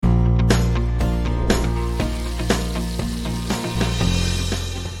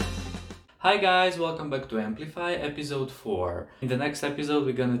Hi guys, welcome back to Amplify episode 4. In the next episode,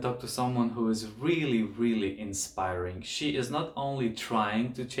 we're gonna talk to someone who is really inspiring. She is not only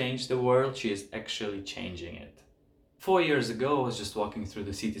trying to change the world, she is actually changing it. 4 years ago, I was just walking through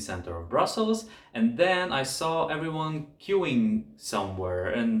the city center of Brussels, and then I saw everyone queuing somewhere,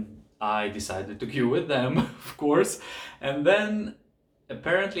 and I decided to queue with them, of course. And then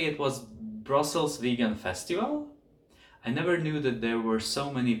apparently it was Brussels Vegan Festival. I never knew that there were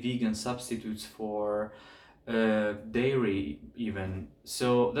so many vegan substitutes for dairy, even.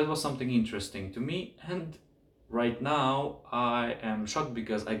 So that was something interesting to me. And right now, I am shocked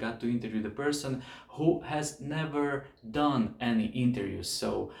because I got to interview the person who has never done any interviews.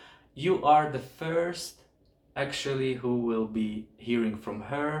 So you are the first actually who will be hearing from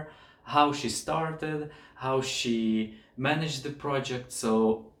her, how she started, how she managed the project.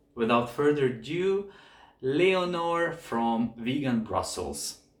 So without further ado, Leonor from Vegan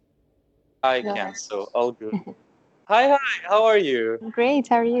Brussels. I Go can, ahead. so all good. Hi, how are you? Great,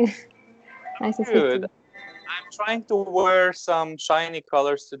 how are you? Nice to speak to Good. you. I'm trying to wear some shiny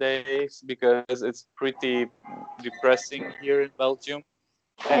colors today because it's pretty depressing here in Belgium.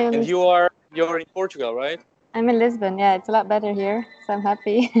 I And always, you're in Portugal, right? I'm in Lisbon. Yeah, it's a lot better here, so I'm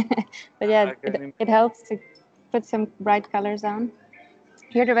happy. But yeah, I can it helps to put some bright colors on.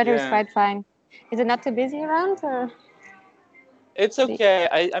 Here the weather is yeah. quite fine. Is it not too busy around, or It's the, okay.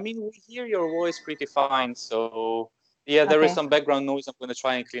 I mean we hear your voice pretty fine, so yeah, there is okay? some background noise. I'm gonna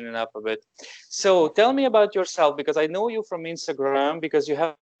try and clean it up a bit. So tell me about yourself because I know you from Instagram because you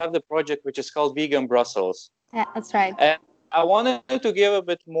have the project which is called Vegan Brussels. Yeah, that's right. And I wanted to give a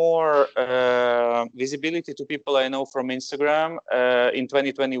bit more visibility to people I know from Instagram in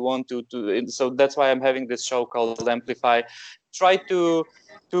 2021 so that's why I'm having this show called Amplify. Try to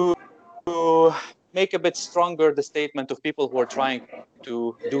make a bit stronger the statement of people who are trying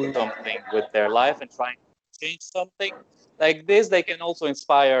to do something with their life and trying to change something like this. They can also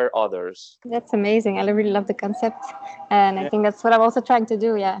inspire others. That's amazing. I really love the concept, and I Yeah. think that's what I'm also trying to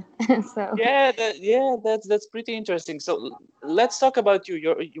do. Yeah. So That's pretty interesting. So let's talk about you.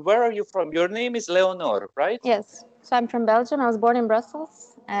 Where are you from? Your name is Leonor, right? yes, so I'm from Belgium. I was born in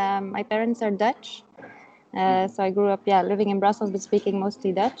Brussels. My parents are Dutch. Mhm. So I grew up, yeah, living in Brussels, but speaking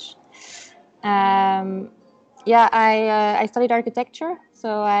mostly Dutch. Um, yeah, I studied architecture, so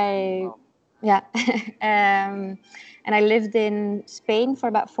yeah, and I lived in Spain for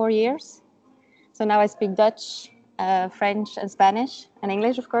about 4 years. So now I speak Dutch, French, and Spanish, and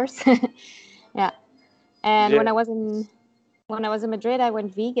English, of course. Yeah, and Yeah. when I was in Madrid, I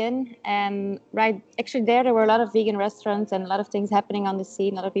went vegan, and right, actually there were a lot of vegan restaurants and a lot of things happening on the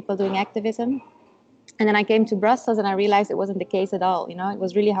scene, a lot of people doing activism. And then I came to Brussels and I realized it wasn't the case at all. You know, it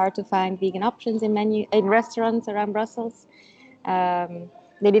was really hard to find vegan options in restaurants around Brussels. Um,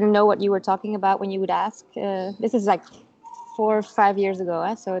 they didn't know what you were talking about when you would ask. This is like 4 or 5 years ago,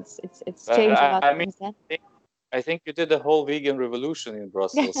 so it's changed a I lot mean, since then. I think you did a whole vegan revolution in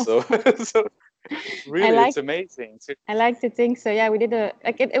Brussels. So, so I really, it's like amazing. I like to think so. Yeah, we did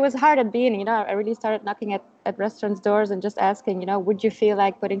it was hard at the beginning. You know, I really started knocking at restaurants' doors and just asking, would you feel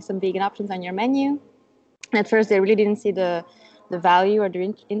like putting some vegan options on your menu? At first, they really didn't see the value or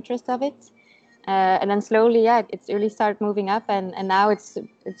the interest of it. And then slowly, yeah, it's really started moving up, and now it's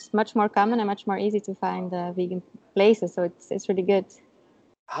much more common and much more easy to find vegan places. So it's really good.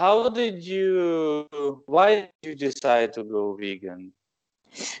 Why did you decide to go vegan?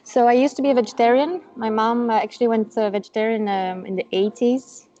 So I used to be a vegetarian. My mom actually went vegetarian in the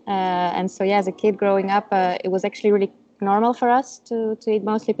 80s, and so yeah, as a kid growing up, it was actually really normal for us to eat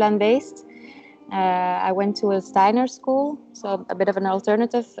mostly plant based. I went to a Steiner school, so a bit of an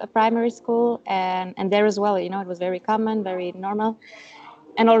alternative primary school, and there as well, it was very common, very normal.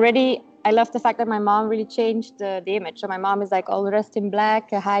 And already, I love the fact that my mom really changed the image. So my mom is like all dressed in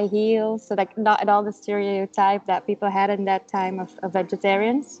black, high heels, so like not at all the stereotype that people had in that time of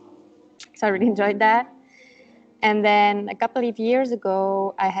vegetarians. So I really enjoyed that. And then a couple of years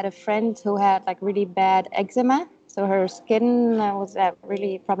ago, I had a friend who had like really bad eczema. So her skin was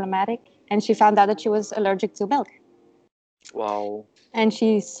really problematic. And she found out that she was allergic to milk. Wow. And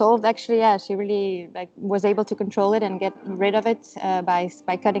she solved, actually, yeah, she really like was able to control it and get rid of it by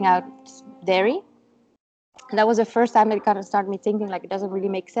cutting out dairy. And that was the first time it kind of started me thinking like it doesn't really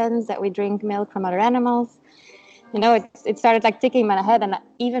make sense that we drink milk from other animals. It started like ticking in my head. And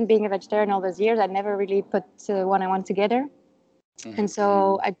even being a vegetarian all those years, I never really put one and one together. And Mhm.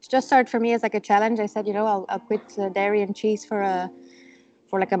 so I just started for me as like a challenge. I said, I'll quit dairy and cheese for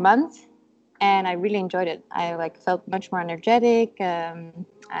like a month, and I really enjoyed it. I like felt much more energetic.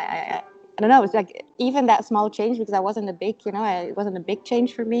 I don't know. It's like even that small change, because I wasn't a big, it wasn't a big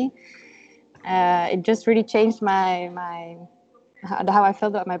change for me. It just really changed my how I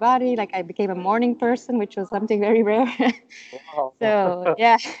felt about my body. Like I became a morning person, which was something very rare. Wow. So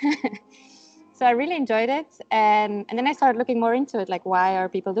yeah. So I really enjoyed it, and then I started looking more into it. Like, why are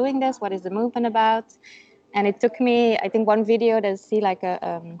people doing this? What is the movement about? And it took me, I think, one video to see like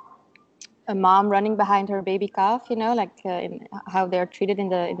a mom running behind her baby calf. You know, like in how they're treated in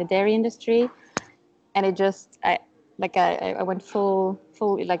the dairy industry. And it just I went full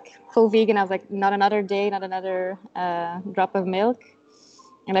vegan. I was like, not another day, not another drop of milk.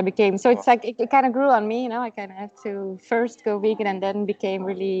 And I became, so it's like it kind of grew on me, you know. I kind of had to first go vegan and then became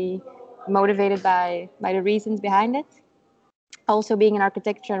really motivated by the reasons behind it. Also being in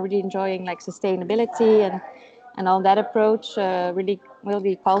architecture and really enjoying like sustainability and all that approach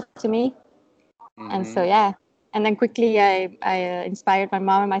really called to me. And so yeah, and then quickly I inspired my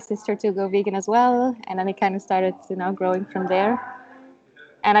mom and my sister to go vegan as well, and then it kind of started, you know, growing from there.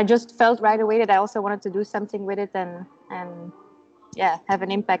 And I just felt right away that I also wanted to do something with it and yeah, have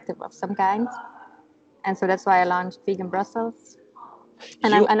an impact of some kind. And so that's why I launched Vegan Brussels.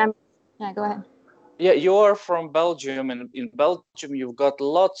 And You I'm yeah, go ahead. Yeah, you're from Belgium, and in Belgium you've got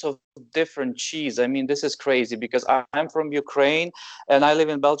lots of different cheese. I mean, this is crazy because I'm from Ukraine and I live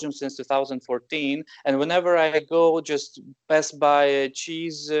in Belgium since 2014. And whenever I go just pass by a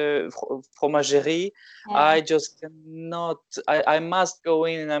cheese fromagerie, Yeah, I just cannot. I must go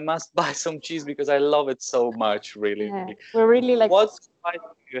in and I must buy some cheese because I love it so much, really. yeah. We're really like What spice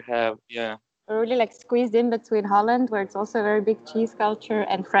do you have? Yeah. we're really like squeezed in between Holland, where it's also a very big cheese culture,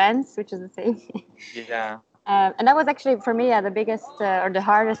 and France, which is the same. Yeah. And that was actually for me, the biggest or the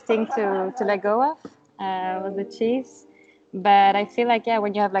hardest thing to let go of was the cheese. But I feel like, yeah,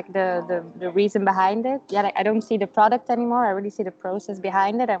 when you have like the reason behind it, yeah, like I don't see the product anymore. I really see the process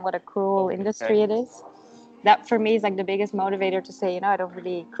behind it and what a cruel Okay. industry it is. That for me is like the biggest motivator to say, you know, I don't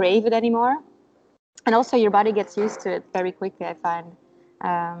really crave it anymore. And also your body gets used to it very quickly, I find.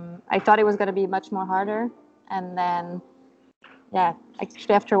 I thought it was going to be much more harder, and then yeah,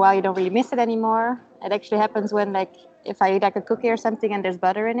 actually after a while you don't really miss it anymore. It actually happens when like if I eat like a cookie or something and there's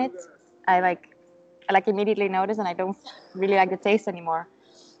butter in it, I immediately notice and I don't really like the taste anymore.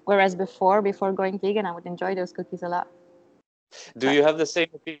 Whereas before going vegan, I would enjoy those cookies a lot. Do you have the same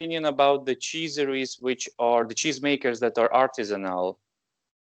opinion about the cheeseries, which are the cheesemakers that are artisanal?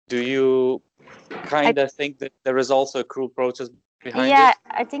 Do you I, kind of think that there is also a cruel process behind it? yeah,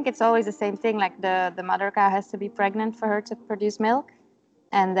 I think it's always the same thing. Like the mother cow has to be pregnant for her to produce milk,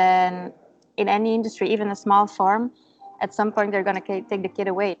 and then in any industry, even a small farm, at some point they're going to take the kid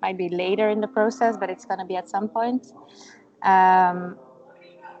away. It might be later in the process, but it's going to be at some point. Um,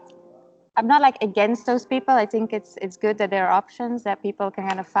 I'm not like against those people. I think it's good that there are options that people can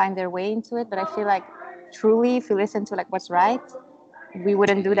kind of find their way into it. But I feel like truly, if you listen to like what's right, we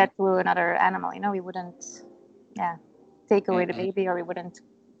wouldn't do that to another animal. You know, we wouldn't, yeah, take away the Mhm. baby, or we wouldn't.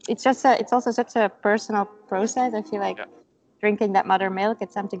 It's also such a personal process. I feel like Yeah. drinking that mother milk,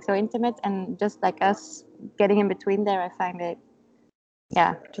 it's something so intimate, and just like us getting in between there, I find it,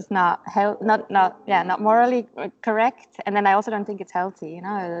 yeah, just not morally correct. And then I also don't think it's healthy. You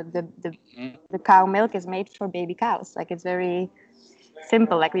know, Mhm. the cow milk is made for baby cows. Like it's very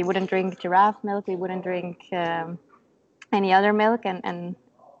simple. Like we wouldn't drink giraffe milk, we wouldn't drink any other milk, and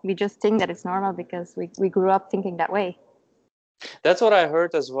we just think that it's normal because we grew up thinking that way. That's what I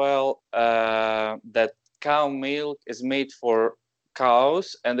heard as well. That cow milk is made for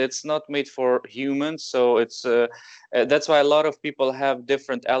cows and it's not made for humans. So that's why a lot of people have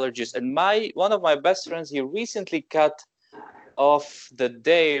different allergies. And my one of my best friends, he recently cut off the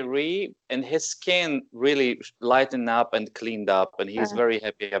dairy and his skin really lightened up and cleaned up, and he's Uh, very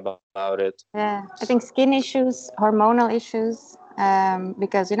happy about it. yeah, I think skin issues, hormonal issues,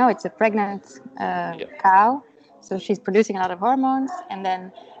 because you know it's a pregnant Yeah. cow, so she's producing a lot of hormones, and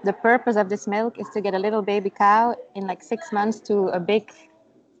then the purpose of this milk is to get a little baby cow in like 6 months to a big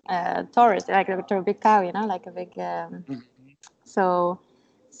Taurus, like to a big cow, you know, like a big. Mhm. So,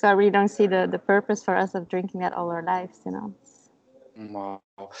 so I really don't see the purpose for us of drinking that all our lives, you know. Wow.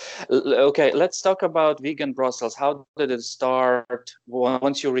 Okay, let's talk about Vegan Brussels. How did it start?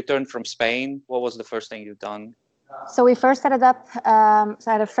 Once you returned from Spain, what was the first thing you've done? So we first set it up. So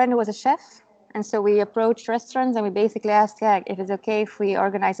I had a friend who was a chef, and so we approached restaurants and we basically asked, yeah, if it's okay if we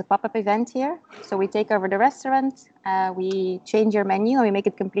organize a pop-up event here. So we take over the restaurant, we change your menu, and we make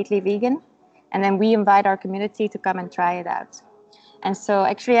it completely vegan, and then we invite our community to come and try it out. And so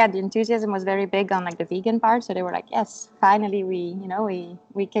actually, yeah, the enthusiasm was very big on like the vegan part. So they were like, yes, finally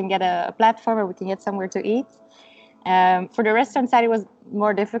we can get a platform, or we can get somewhere to eat. For the restaurant side, it was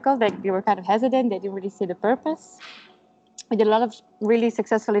more difficult. They were kind of hesitant. They didn't really see the purpose. We did a lot of really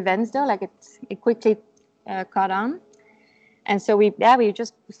successful events though, like it quickly caught on. And so we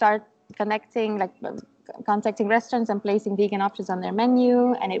just start connecting, like contacting restaurants and placing vegan options on their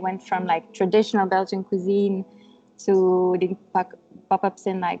menu. And it went from like traditional Belgian cuisine to doing pop-ups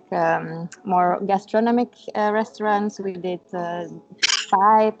in like more gastronomic restaurants. We did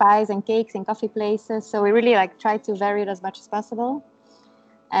pies and cakes in coffee places. So we really like tried to vary it as much as possible.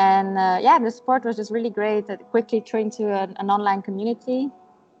 And the support was just really great. It quickly turned into an online community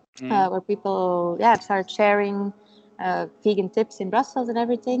where people started sharing vegan tips in Brussels and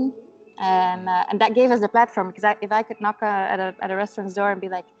everything. And that gave us the platform, because if I could knock at a restaurant's door and be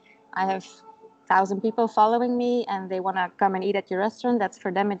like, I have 1,000 people following me and they want to come and eat at your restaurant, that's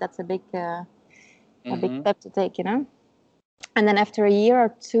for them, that's a big step to take, you know. And then after a year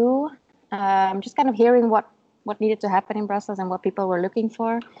or two, just kind of hearing what needed to happen in Brussels and what people were looking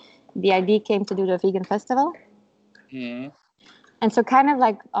for, the idea came to do the vegan festival. And so kind of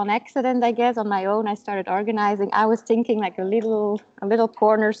like on accident, I guess, on my own, I started organizing. I was thinking like a little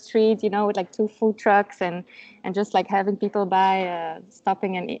corner street, you know, with like 2 food trucks and just like having people by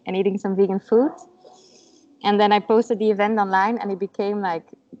stopping and eating some vegan food. And then I posted the event online and it became like,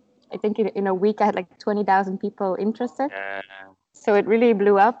 I think in a week I had like 20,000 people interested. So it really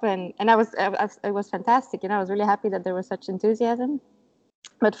blew up and it was fantastic. You know, I was really happy that there was such enthusiasm.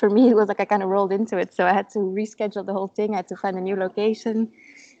 But for me, it was like I kind of rolled into it. So I had to reschedule the whole thing. I had to find a new location,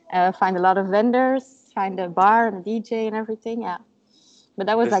 find a lot of vendors, find a bar and a DJ and everything. Yeah. But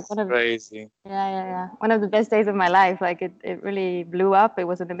that was That's like crazy. one of the best days of my life. Like it really blew up. It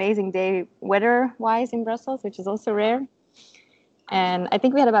was an amazing day weather-wise in Brussels, which is also rare. And I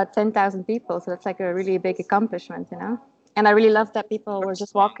think we had about 10,000 people. So that's like a really big accomplishment, you know? And I really loved that people were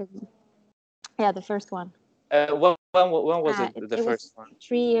just walking. Yeah, the first one. When was it the first one?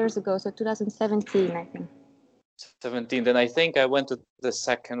 3 years ago, so 2017, I think. 17. Then I think I went to the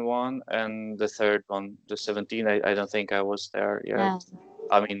second one and the third one. The 17, I don't think I was there yet. Yeah.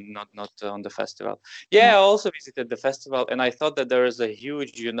 I mean, not on the festival. Yeah, I also visited the festival, and I thought that there is a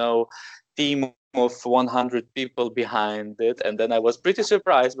huge, you know, team of 100 people behind it. And then I was pretty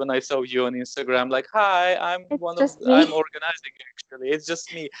surprised when I saw you on Instagram, like, hi, I'm organizing actually. It's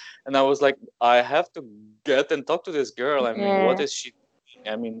just me. And I was like, I have to get and talk to this girl. I mean, what is she?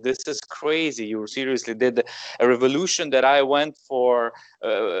 I mean, this is crazy. You seriously did a revolution that I went for.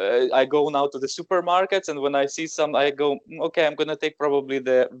 I go now to the supermarkets, and when I see some, I go, okay, I'm going to take probably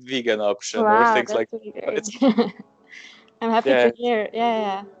the vegan option or things like that. I'm happy to hear.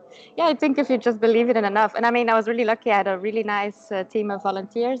 Yeah, I think if you just believe in it enough. And I mean, I was really lucky. I had a really nice team of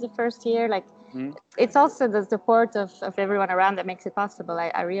volunteers the first year. Like, it's also the support of everyone around that makes it possible.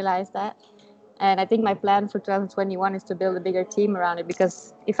 I realized that. And I think my plan for 2021 is to build a bigger team around it,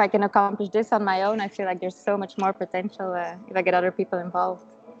 because if I can accomplish this on my own, I feel like there's so much more potential if I get other people involved.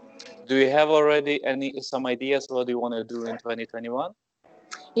 Do you have already some ideas what you want to do in 2021?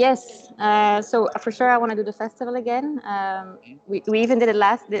 Yes. So for sure, I want to do the festival again. We even did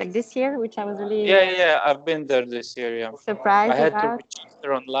it this year, which I was really I've been there this year. Yeah, surprised. I had to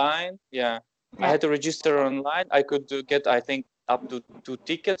register online. I had to register online. I could get, I think, up to 2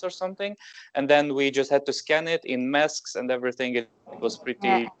 tickets or something, and then we just had to scan it in masks and everything. It was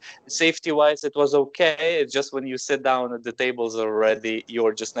pretty safety-wise. It was okay. It's just when you sit down at the tables already,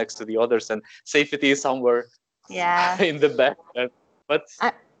 you're just next to the others, and safety is somewhere in the back. But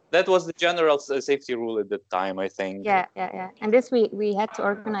that was the general safety rule at the time, I think. Yeah. And this we had to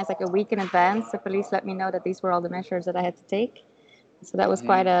organize like a week in advance. The police let me know that these were all the measures that I had to take. So that was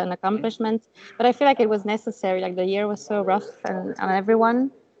quite an accomplishment. But I feel like it was necessary. Like the year was so rough and on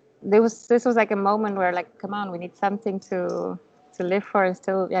everyone. This was like a moment where like, come on, we need something to live for and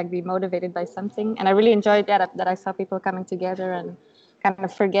still be motivated by something. And I really enjoyed that I saw people coming together and kind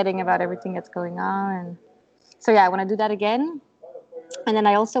of forgetting about everything that's going on. And so I want to do that again. And then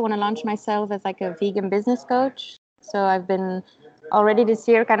I also want to launch myself as like a vegan business coach. So I've been already this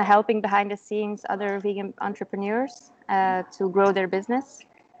year kind of helping behind the scenes other vegan entrepreneurs to grow their business,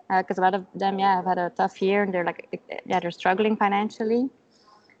 because a lot of them have had a tough year and they're struggling financially.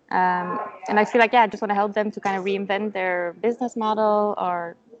 And I feel like I just want to help them to kind of reinvent their business model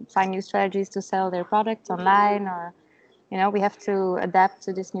or find new strategies to sell their products online, or we have to adapt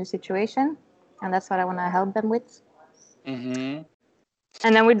to this new situation, and that's what I want to help them with.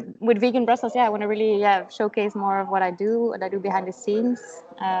 And then with Vegan Brussels, I want to really showcase more of what I do behind the scenes.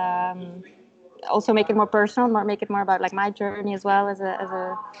 Also make it more personal, make it more about like my journey as well as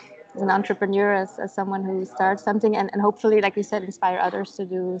an entrepreneur, as someone who starts something, and hopefully, like you said, inspire others to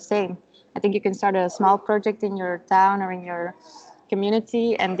do the same. I think you can start a small project in your town or in your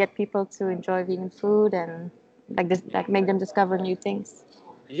community and get people to enjoy vegan food and like this, like make them discover new things.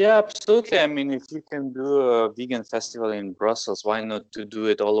 Yeah, absolutely. I mean, if you can do a vegan festival in Brussels, why not to do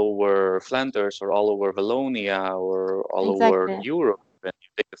it all over Flanders or all over Wallonia or all over Exactly. Europe? When you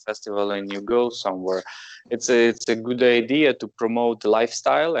take a festival and you go somewhere, it's a good idea to promote the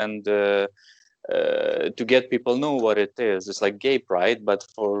lifestyle and to get people know what it is. It's like gay pride, but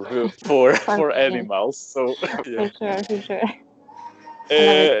for For for vegan, animals. So yeah. for sure, for sure. I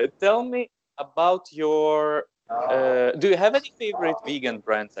love it. Tell me about your. Do you have any favorite vegan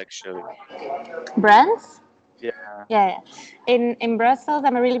brands actually? Brands? Yeah, Yeah, yeah. In Brussels,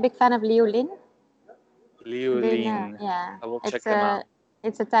 I'm a really big fan of Liu Lin. Do you know? Liulin. Yeah, I will check it's them a out.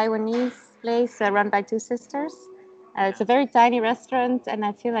 it's a Taiwanese place run by two sisters. It's Yeah. a very tiny restaurant, and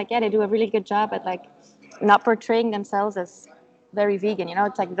I feel like, yeah, they do a really good job at like not portraying themselves as very vegan. You know,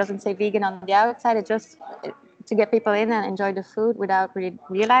 it's like it doesn't say vegan on the outside. It just to get people in and enjoy the food without really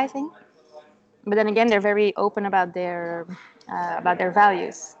realizing. But then again, they're very open about their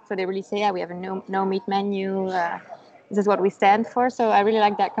values. So they really say, yeah, we have a no meat menu. This is what we stand for. So I really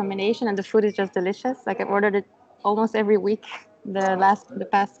like that combination, and the food is just delicious. Like I've ordered it almost every week the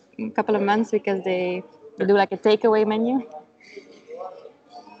past couple of months because they do like a takeaway menu.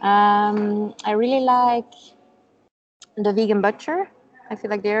 I really like the vegan butcher. I feel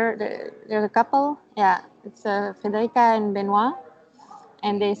like they're a couple. Yeah, it's Federica and Benoit,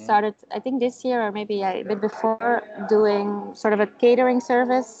 and they Mhm. started I think this year or maybe a bit before doing sort of a catering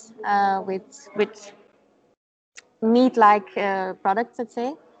service with meat like products, let's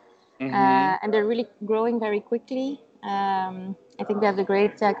say, Mhm. and they're really growing very quickly. I think they have the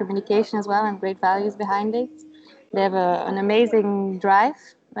great communication as well and great values behind it. They have an amazing drive,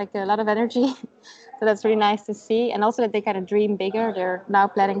 like a lot of energy. So that's really nice to see. And also that they kind of dream bigger. They're now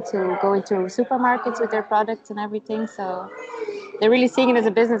planning to go into supermarkets with their products and everything. So they're really seeing it as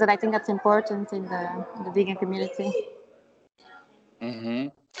a business, and I think that's important in the vegan community.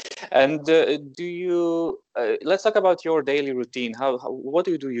 Mhm. And do you? Let's talk about your daily routine. What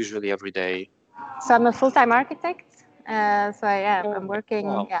do you do usually every day? So I'm a full-time architect. I'm Oh, working.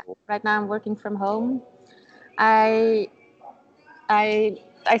 wow. Yeah, right now I'm working from home. I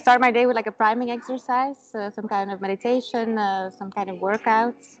I start my day with like a priming exercise, some kind of meditation, some kind of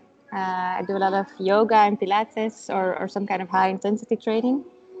workout. I do a lot of yoga and Pilates or some kind of high intensity training.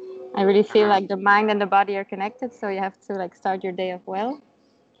 I really feel like the mind and the body are connected, so you have to like start your day off well.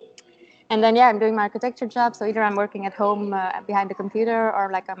 And then yeah, I'm doing my architecture job. So either I'm working at home behind the computer, or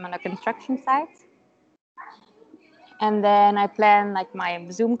like I'm on a construction site. And then I plan like my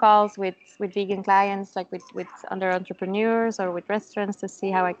Zoom calls with vegan clients, like with other entrepreneurs or with restaurants to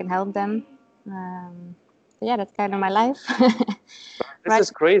see how I can help them. Um, so yeah, that's kind of my life. This Right.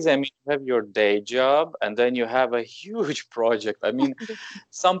 is crazy. I mean, you have your day job and then you have a huge project. I mean,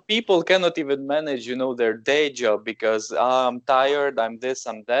 some people cannot even manage, their day job because I'm tired, I'm this,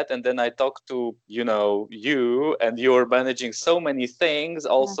 I'm that. And then I talk to, you and you're managing so many things,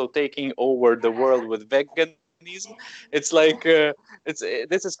 Yeah. also taking over the world with veganism. It's like, this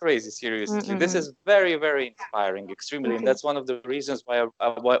is crazy, seriously. This is Mm-mm. very, very inspiring, extremely. And Thank that's you. one of the reasons why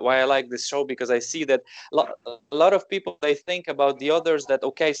I like this show, because I see that a lot of people, they think about the others, that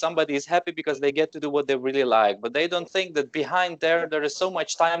okay, somebody is happy because they get to do what they really like, but they don't think that behind there is so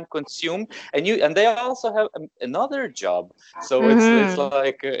much time consumed, and they also have another job. So it's Mm-hmm.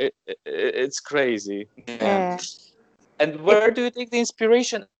 like it's crazy. Yeah. Yeah. And It, where do you take the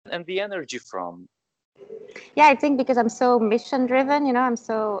inspiration and the energy from? yeah, I think because I'm so mission driven, I'm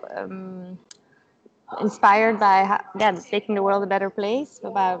so inspired by yeah, making the world a better place,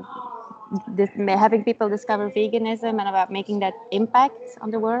 about having people discover veganism and about making that impact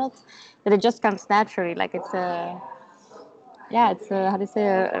on the world, that it just comes naturally. Like it's a yeah, it's a, how to say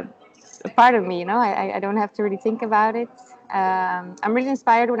a part of me. I don't have to really think about it. I'm really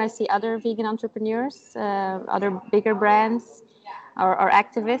inspired when I see other vegan entrepreneurs, other bigger brands, or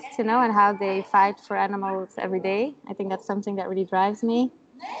activists, and how they fight for animals every day. I think that's something that really drives me.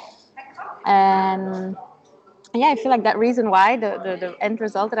 And yeah, I feel like that reason why the end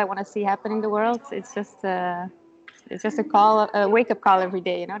result that I want to see happen in the world, it's just a call, a wake up call every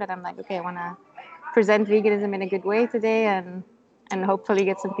day. That I'm like, okay, I want to present veganism in a good way today, and hopefully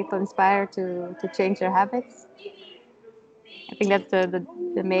get some people inspired to change their habits. I think that's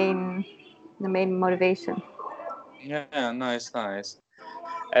the main motivation. Yeah, nice.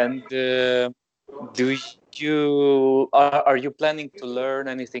 And do are you planning to learn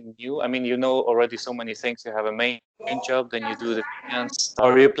anything new? I mean, you know already so many things. You have a main job, then you do the vegan stuff.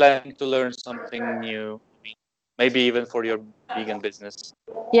 Are you planning to learn something new? I mean, maybe even for your vegan business.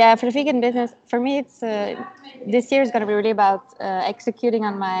 Yeah, for the vegan business, for me, it's this year is going to be really about executing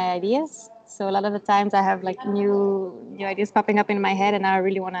on my ideas. So a lot of the times I have like new ideas popping up in my head, and I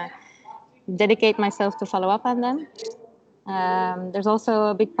really want to dedicate myself to follow up on them. There's also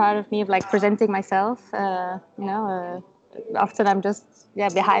a big part of me of like presenting myself. Often I'm just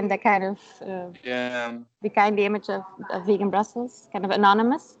behind that kind of Yeah. behind the image of vegan Brussels, kind of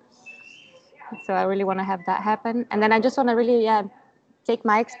anonymous. So I really want to have that happen, and then I just want to really take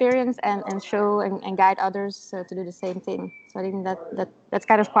my experience and show and guide others to do the same thing. So I think that's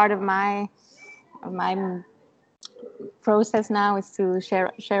kind of part of my process now is to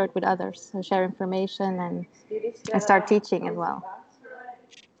share it with others, so share information and start teaching as well.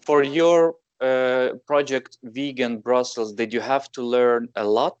 For your project Vegan Brussels, did you have to learn a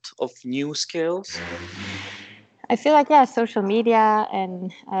lot of new skills? I feel like social media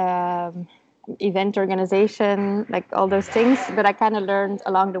and event organization, like all those things, but I kind of learned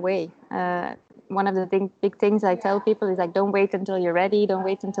along the way. One of the big things I tell people is like, don't wait until you're ready. Don't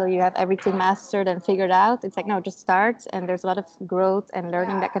wait until you have everything mastered and figured out. It's like, no, just start. And there's a lot of growth and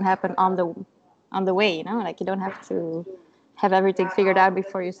learning that can happen on the way. Like you don't have to have everything figured out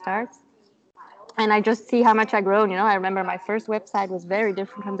before you start. And I just see how much I've grown. I remember my first website was very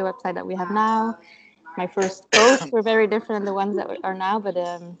different from the website that we have now. My first posts were very different than the ones that are now, but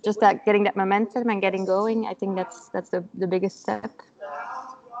just that getting that momentum and getting going, I think that's the biggest step.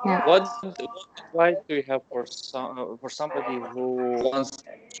 Yeah. What advice do you have for somebody who wants to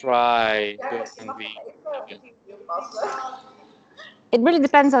try doing vegan? It really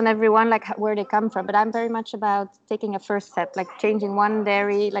depends on everyone, like where they come from. But I'm very much about taking a first step, like changing one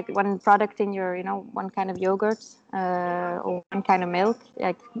dairy, like one product in your, one kind of yogurt or one kind of milk,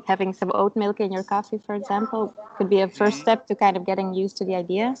 like having some oat milk in your coffee, for example, could be a first step to kind of getting used to the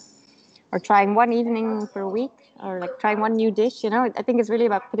idea. Or trying one evening per week, or like trying one new dish. I think it's really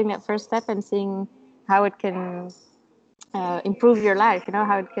about putting that first step and seeing how it can improve your life.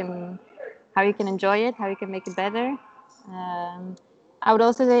 How you can enjoy it, how you can make it better. I would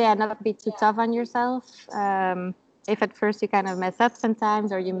also say not be too tough on yourself. If at first you kind of mess up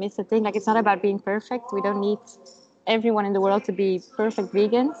sometimes or you miss a thing, like it's not about being perfect. We don't need everyone in the world to be perfect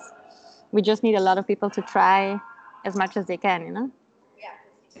vegans. We just need a lot of people to try as much as they can.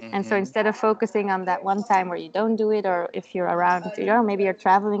 And so instead of focusing on that one time where you don't do it, or if you're around, maybe you're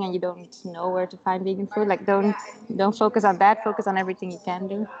traveling and you don't know where to find vegan food, like don't focus on that. Focus on everything you can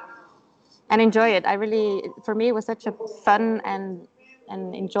do, and enjoy it. For me, it was such a fun and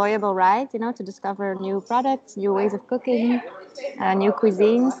enjoyable ride, to discover new products, new ways of cooking, new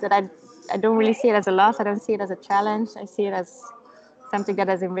cuisines that I don't really see it as a loss. I don't see it as a challenge. I see it as something that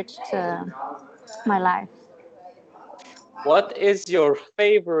has enriched my life. What is your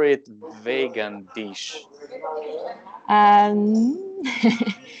favorite vegan dish? I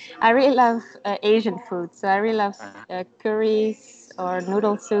really love Asian food. So I really love curries or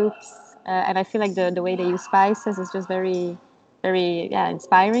noodle soups. And I feel like the way they use spices is just very, very,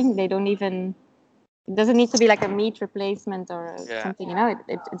 inspiring. They don't even, it doesn't need to be like a meat replacement or something,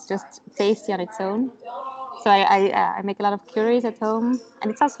 it's just tasty on its own. So I make a lot of curries at home,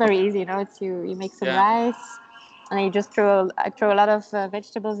 and it's also very easy, it's you make some rice, and then you just I throw a lot of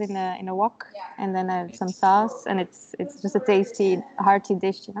vegetables in a wok, and then some sauce, and it's just a tasty, hearty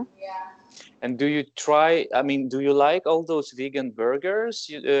dish. And do you try? I mean, do you like all those vegan burgers?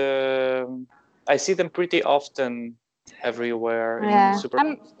 I see them pretty often everywhere in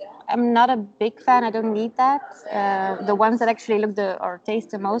supermarkets. I'm not a big fan. I don't need that. The ones that actually look or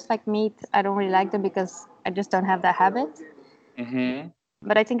taste the most like meat, I don't really like them because I just don't have that habit.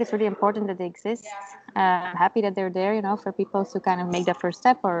 But I think it's really important that they exist. I'm happy that they're there, for people to kind of make that first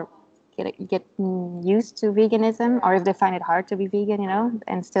step or get used to veganism, or if they find it hard to be vegan,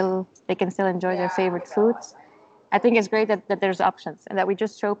 and they can still enjoy their favorite foods. I think it's great that there's options and that we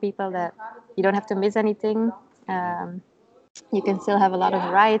just show people that you don't have to miss anything. You can still have a lot of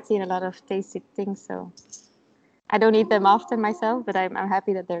variety and a lot of tasty things. So I don't eat them often myself, but I'm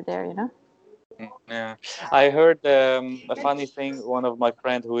happy that they're there, Yeah, I heard a funny thing. One of my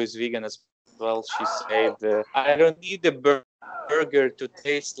friend who is vegan as well, she said, "I don't need the burger to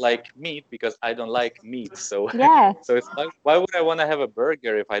taste like meat because I don't like meat." So, so it's like, why would I want to have a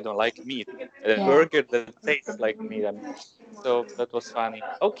burger if I don't like meat? A burger that tastes like meat. So that was funny.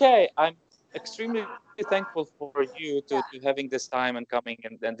 Okay, I'm extremely thankful for you to having this time and coming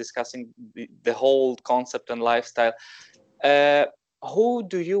and discussing the whole concept and lifestyle. Who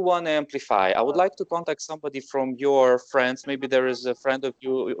do you want to amplify? I would like to contact somebody from your friends. Maybe there is a friend of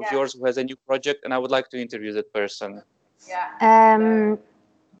yours who has a new project, and I would like to interview that person.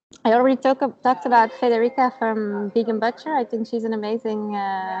 I already talked about Federica from Vegan Butcher. I think she's an amazing,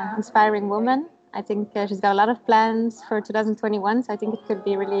 inspiring woman. I think she's got a lot of plans for 2021. So I think it could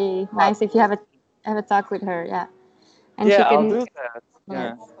be really nice if you have a talk with her. Yeah, and Yeah, she I'll can do that. yes,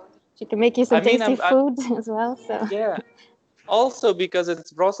 Yeah. she can make you I some mean, tasty food as well. So yeah. Also, because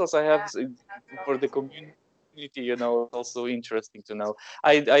it's Brussels, I have for the community, also interesting to know.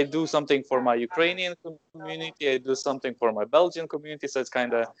 I do something for my Ukrainian community. I do something for my Belgian community. So it's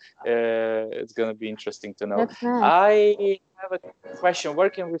gonna be interesting to know. that's nice. I have a question. Where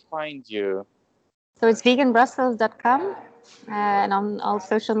can we find you? So it's veganbrussels.com, and on all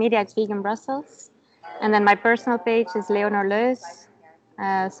social media it's Vegan Brussels. And then my personal page is Leonor Leus.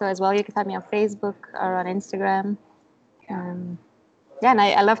 So as well, you can find me on Facebook or on Instagram. Um, yeah, and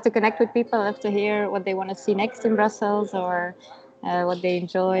I love to connect with people. I love to hear what they want to see next in Brussels or what they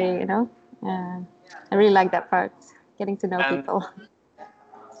enjoy. I really like that part, getting to know And people.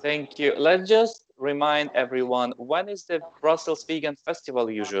 thank you. Let's just remind everyone, when is the Brussels Vegan Festival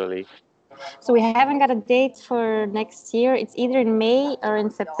usually? So we haven't got a date for next year. It's either in May or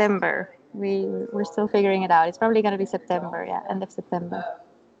in September. We're still figuring it out. It's probably going to be September. Yeah, end of September.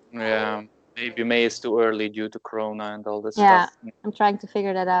 Yeah, maybe May is too early due to Corona and all this Yeah, stuff. I'm trying to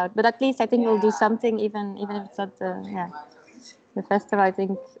figure that out. But at least I think we'll do something, even if it's not the festival. I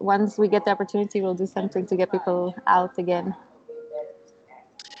think once we get the opportunity, we'll do something to get people out again.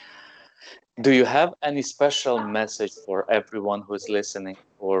 Do you have any special message for everyone who's listening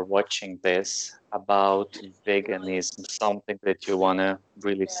or watching this about veganism? Something that you want to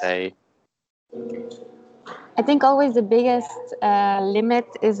really say? I think always the biggest limit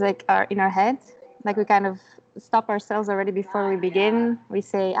is like in our head. Like we kind of stop ourselves already before we begin. We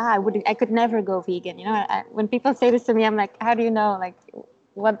say, I could never go vegan. When people say this to me, I'm like, how do you know? Like,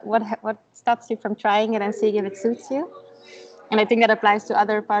 what stops you from trying it and seeing if it suits you? And I think that applies to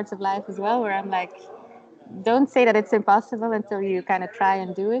other parts of life as well, where I'm like, don't say that it's impossible until you kind of try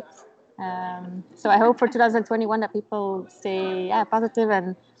and do it. So I hope for 2021 that people stay positive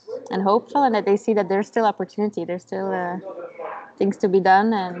and hopeful, and that they see that there's still opportunity, there's still things to be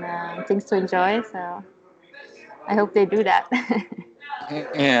done and things to enjoy. So I hope they do that.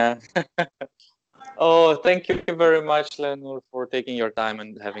 Yeah. Oh, thank you very much, Lenore, for taking your time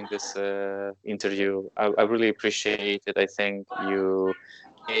and having this interview. I really appreciate it. I think you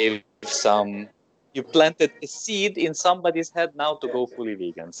planted a seed in somebody's head now to go fully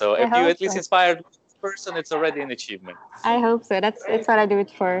vegan. So I if you hope at least so. inspired one person, it's already an achievement. I hope so. That's what I do it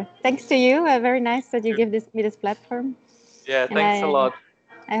for. Thanks to you. Very nice that you give me this platform, Yeah, and thanks a lot.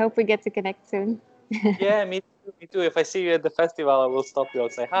 I hope we get to connect soon. Yeah, me too. Me too. If I see you at the festival, I will stop you. I'll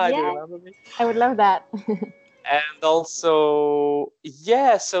say hi. Do you Yeah, remember me? I would love that. And also,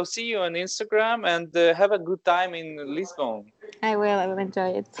 yeah. So see you on Instagram and have a good time in Lisbon. I will. I will enjoy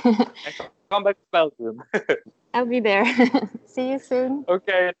it. And come back to Belgium. I'll be there. See you soon.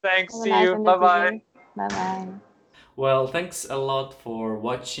 Okay. Thanks. Have a See nice you. end Bye of the bye. day. Bye bye. Well, thanks a lot for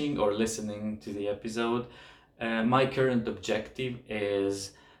watching or listening to the episode. My current objective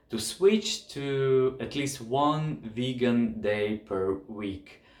is to switch to at least one vegan day per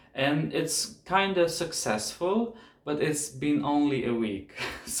week. And it's kind of successful, but it's been only a week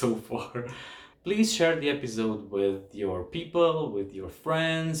so far. Please share the episode with your people, with your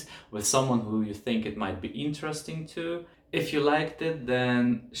friends, with someone who you think it might be interesting to. If you liked it,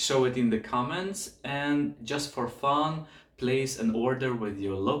 then show it in the comments, and just for fun, place an order with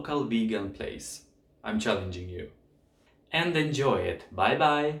your local vegan place. I'm challenging you. And enjoy it. Bye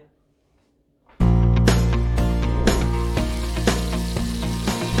bye!